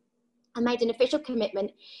children, and made an official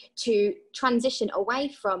commitment to transition away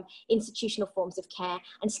from institutional forms of care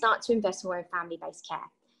and start to invest more in family-based care.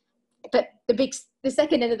 But the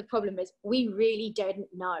second end of the problem is we really don't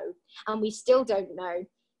know, and we still don't know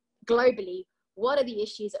globally what are the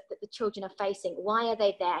issues that the children are facing, why are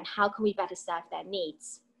they there, and how can we better serve their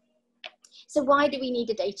needs? So why do we need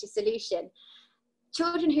a data solution?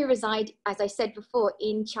 Children who reside, as I said before,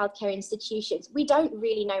 in childcare institutions, we don't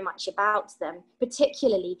really know much about them,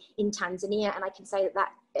 particularly in Tanzania, and I can say that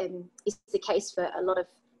that is the case for a lot of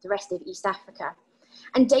the rest of East Africa.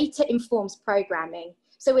 And data informs programming.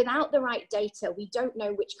 So without the right data, we don't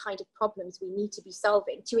know which kind of problems we need to be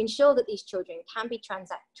solving to ensure that these children can be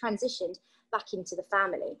transitioned back into the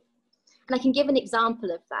family. And I can give an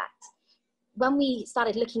example of that. When we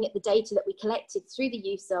started looking at the data that we collected through the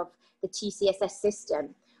use of the TCSS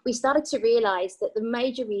system, we started to realize that the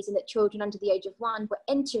major reason that children under the age of 1 were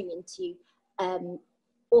entering into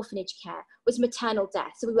orphanage care was maternal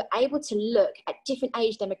death. So we were able to look at different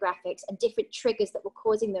age demographics and different triggers that were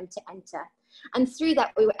causing them to enter. And through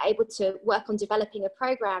that, we were able to work on developing a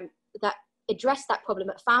program that addressed that problem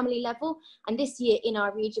at family level. And this year in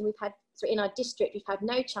our region, in our district, we've had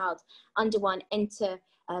no child under 1 enter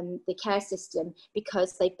the care system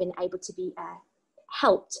because they've been able to be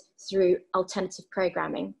helped through alternative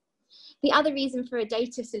programming. The other reason for a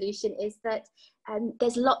data solution is that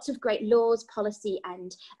there's lots of great laws, policy,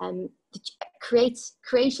 and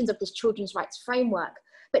creations of this children's rights framework.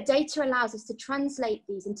 But data allows us to translate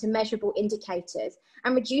these into measurable indicators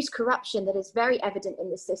and reduce corruption that is very evident in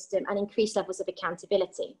the system and increase levels of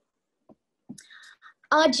accountability.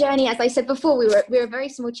 Our journey, as I said before, we were a very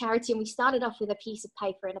small charity, and we started off with a piece of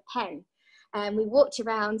paper and a pen. We walked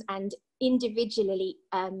around and individually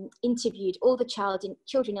interviewed all the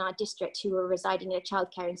children in our district who were residing in a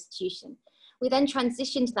childcare institution. We then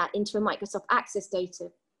transitioned that into a Microsoft Access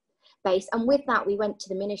database, and with that we went to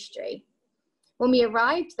the ministry. When we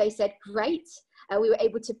arrived, they said, great. We were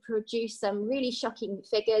able to produce some really shocking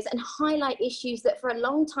figures and highlight issues that for a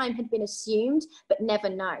long time had been assumed but never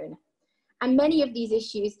known. And many of these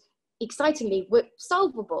issues, excitingly, were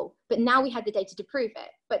solvable, but now we had the data to prove it.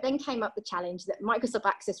 But then came up the challenge that Microsoft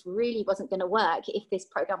Access really wasn't going to work if this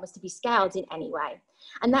program was to be scaled in any way.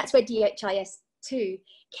 And that's where DHIS2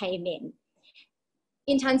 came in.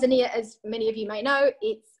 In Tanzania, as many of you may know,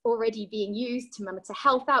 it's already being used to monitor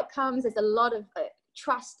health outcomes. There's a lot of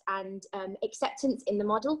trust and acceptance in the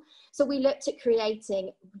model. So we looked at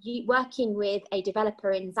working with a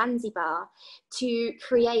developer in Zanzibar to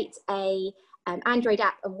create a Android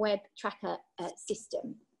app and web tracker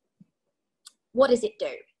system. What does it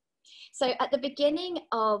do? So at the beginning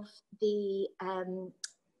of the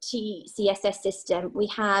TCSS system, we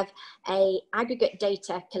have an aggregate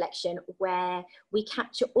data collection where we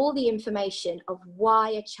capture all the information of why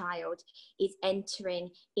a child is entering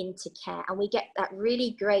into care. And we get that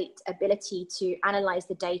really great ability to analyze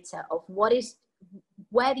the data of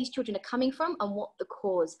where these children are coming from and what the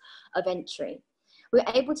cause of entry.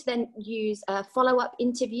 We're able to then use follow-up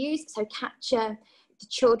interviews, so capture the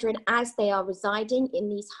children as they are residing in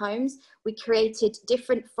these homes. We created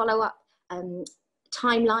different follow-up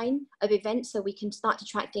timeline of events so we can start to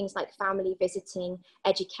track things like family visiting,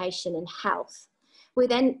 education, and health. We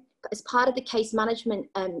then, as part of the case management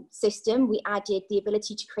system, we added the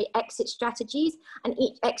ability to create exit strategies, and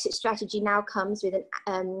each exit strategy now comes with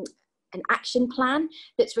an action plan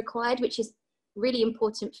that's required, which is really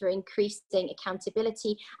important for increasing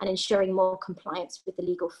accountability and ensuring more compliance with the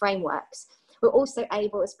legal frameworks. We're also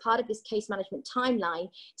able, as part of this case management timeline,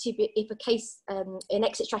 to be, if a case, an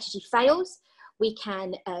exit strategy fails, we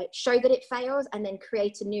can show that it fails and then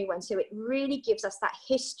create a new one. So it really gives us that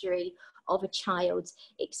history of a child's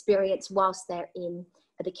experience whilst they're in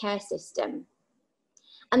the care system.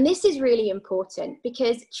 And this is really important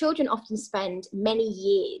because children often spend many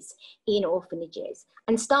years in orphanages,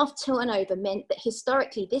 and staff turnover meant that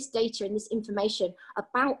historically this data and this information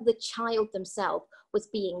about the child themselves was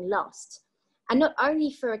being lost. And not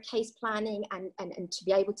only for a case planning and to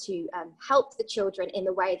be able to help the children in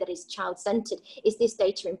the way that is child-centered is this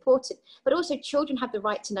data important, but also children have the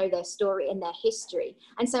right to know their story and their history.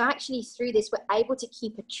 And so actually through this, we're able to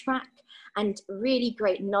keep a track and really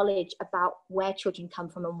great knowledge about where children come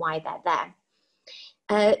from and why they're there.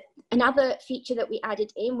 Another feature that we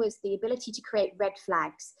added in was the ability to create red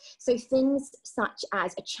flags. So things such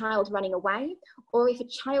as a child running away, or if a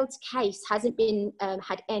child's case hasn't been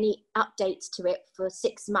had any updates to it for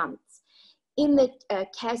 6 months. In the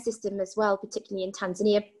care system as well, particularly in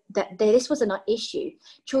Tanzania, this was an issue.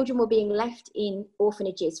 Children were being left in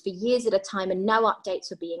orphanages for years at a time and no updates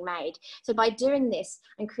were being made. So by doing this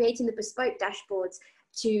and creating the bespoke dashboards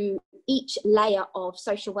to each layer of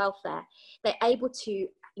social welfare, they're able to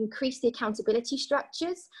increase the accountability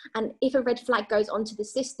structures. And if a red flag goes onto the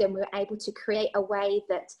system, we're able to create a way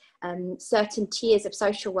that certain tiers of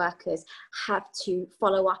social workers have to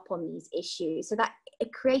follow up on these issues. So that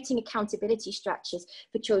creating accountability structures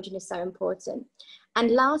for children is so important.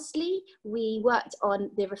 And lastly, we worked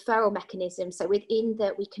on the referral mechanism. So within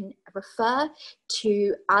that, we can refer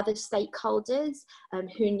to other stakeholders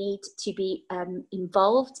who need to be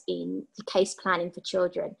involved in the case planning for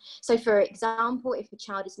children. So for example, if a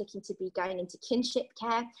child is looking to be going into kinship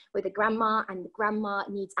care with a grandma and the grandma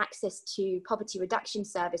needs access to poverty reduction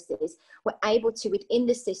services, we're able to, within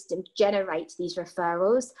the system, generate these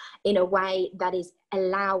referrals in a way that is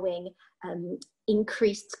allowing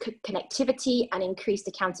increased connectivity and increased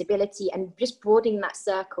accountability, and just broadening that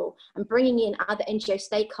circle and bringing in other NGO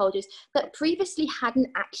stakeholders that previously hadn't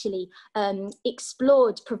actually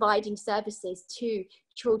explored providing services to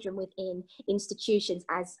children within institutions.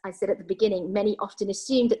 As I said at the beginning, many often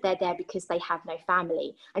assume that they're there because they have no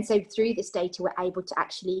family. And so through this data, we're able to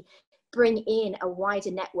actually bring in a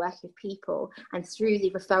wider network of people, and through the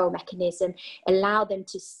referral mechanism, allow them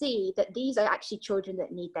to see that these are actually children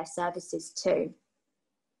that need their services too.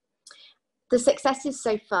 The successes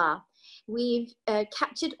so far, we've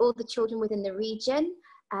captured all the children within the region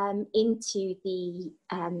into the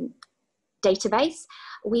database.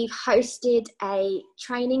 We've hosted a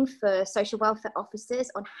training for social welfare officers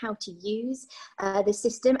on how to use the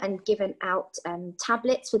system, and given out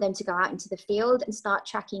tablets for them to go out into the field and start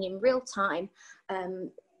tracking in real time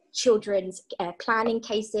children's planning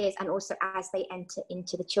cases, and also as they enter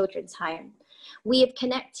into the children's home. We have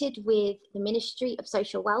connected with the Ministry of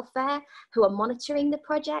Social Welfare, who are monitoring the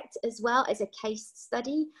project as well as a case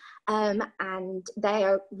study, and they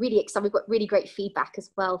are really excited. We've got really great feedback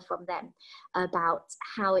as well from them about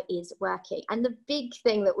how it is working. And the big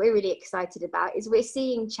thing that we're really excited about is we're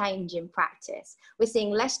seeing change in practice. We're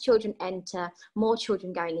seeing less children enter, more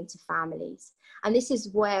children going into families. And this is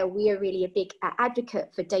where we are really a big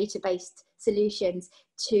advocate for data-based solutions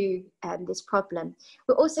to this problem.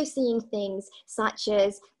 We're also seeing things such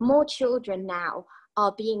as more children now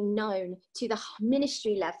are being known to the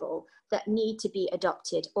ministry level that need to be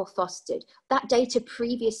adopted or fostered. That data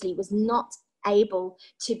previously was not able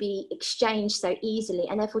to be exchanged so easily,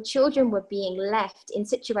 and therefore children were being left in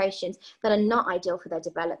situations that are not ideal for their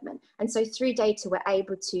development. And so through data, we're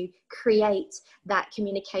able to create that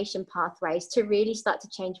communication pathways to really start to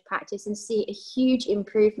change practice and see a huge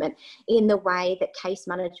improvement in the way that case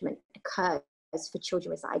management occurs for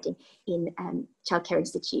children residing in childcare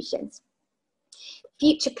institutions.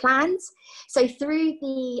 Future plans. So through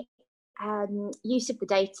the use of the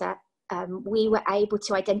data, we were able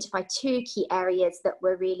to identify two key areas that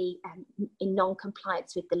were really in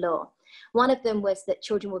non-compliance with the law. One of them was that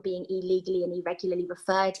children were being illegally and irregularly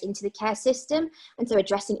referred into the care system. And so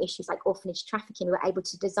addressing issues like orphanage trafficking, we were able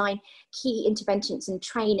to design key interventions and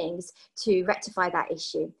trainings to rectify that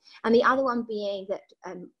issue. And the other one being that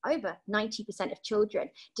over 90% of children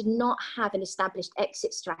did not have an established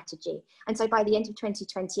exit strategy. And so by the end of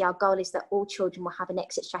 2020, our goal is that all children will have an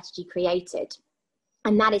exit strategy created.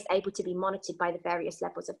 And that is able to be monitored by the various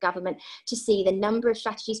levels of government to see the number of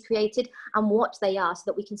strategies created and what they are, so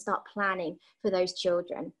that we can start planning for those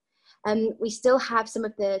children. We still have some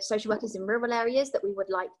of the social workers in rural areas that we would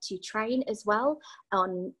like to train as well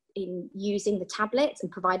in using the tablets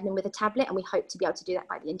and providing them with a tablet, and we hope to be able to do that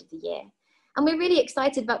by the end of the year. And we're really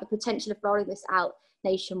excited about the potential of rolling this out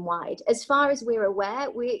nationwide. As far as we're aware,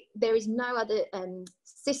 there is no other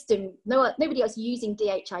system, nobody else using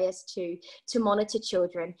DHIS2 to monitor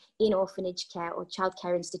children in orphanage care or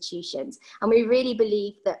childcare institutions. And we really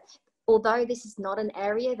believe that although this is not an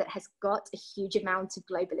area that has got a huge amount of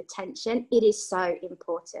global attention, it is so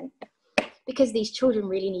important because these children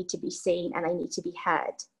really need to be seen and they need to be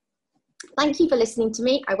heard. Thank you for listening to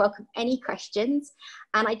me. I welcome any questions.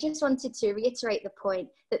 And I just wanted to reiterate the point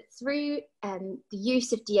that through the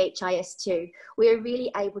use of DHIS2, we are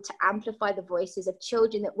really able to amplify the voices of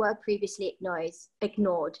children that were previously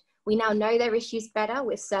ignored. We now know their issues better,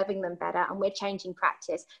 we're serving them better, and we're changing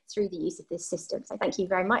practice through the use of this system. So thank you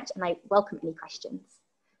very much, and I welcome any questions.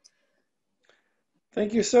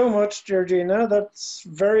 Thank you so much, Georgina. That's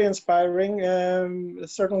very inspiring,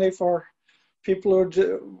 certainly for people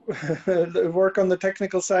who work on the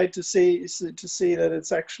technical side to see that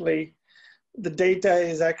it's actually, the data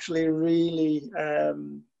is actually really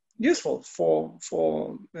useful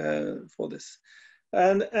for this.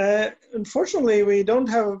 And unfortunately, we don't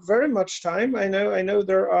have very much time. I know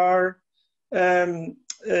there are 2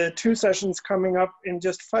 sessions coming up in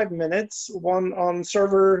just 5 minutes. One on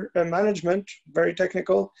server management, very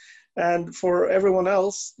technical, and for everyone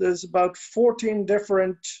else, there's about 14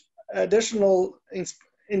 different additional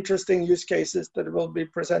interesting use cases that will be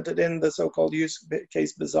presented in the so-called use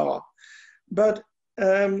case bazaar. But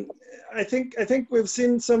I think we've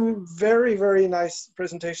seen some very, very nice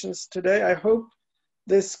presentations today. I hope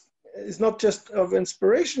this is not just of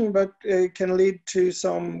inspiration, but can lead to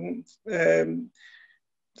some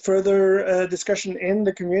further discussion in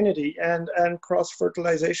the community and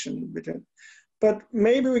cross-fertilization between. But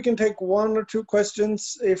maybe we can take one or two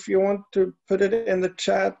questions if you want to put it in the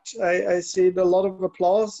chat. I see a lot of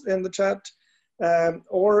applause in the chat,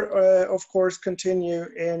 or of course continue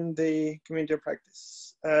in the community of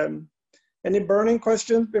practice. Any burning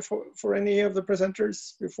questions for any of the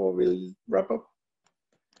presenters before we wrap up?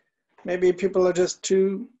 Maybe people are just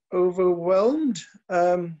too overwhelmed.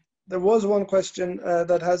 There was one question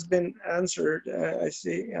that has been answered, I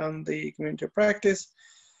see, on the community of practice.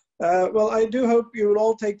 Well, I do hope you will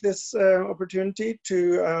all take this opportunity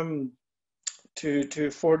to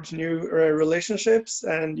forge new relationships,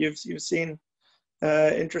 and you've seen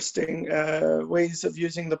interesting ways of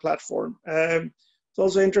using the platform. It's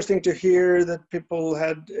also interesting to hear that people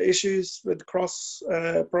had issues with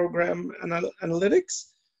cross-program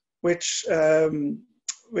analytics, which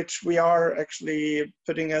we are actually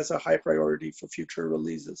putting as a high priority for future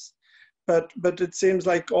releases. But it seems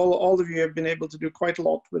like all of you have been able to do quite a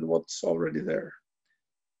lot with what's already there.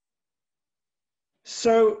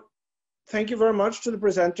 So thank you very much to the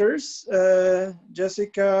presenters,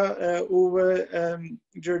 Jessica, Uwe,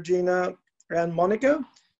 Georgina, and Monika.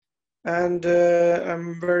 And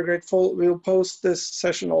I'm very grateful. We'll post this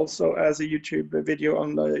session also as a YouTube video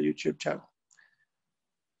on the YouTube channel.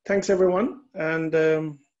 Thanks everyone, and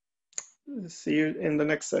see you in the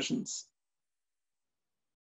next sessions.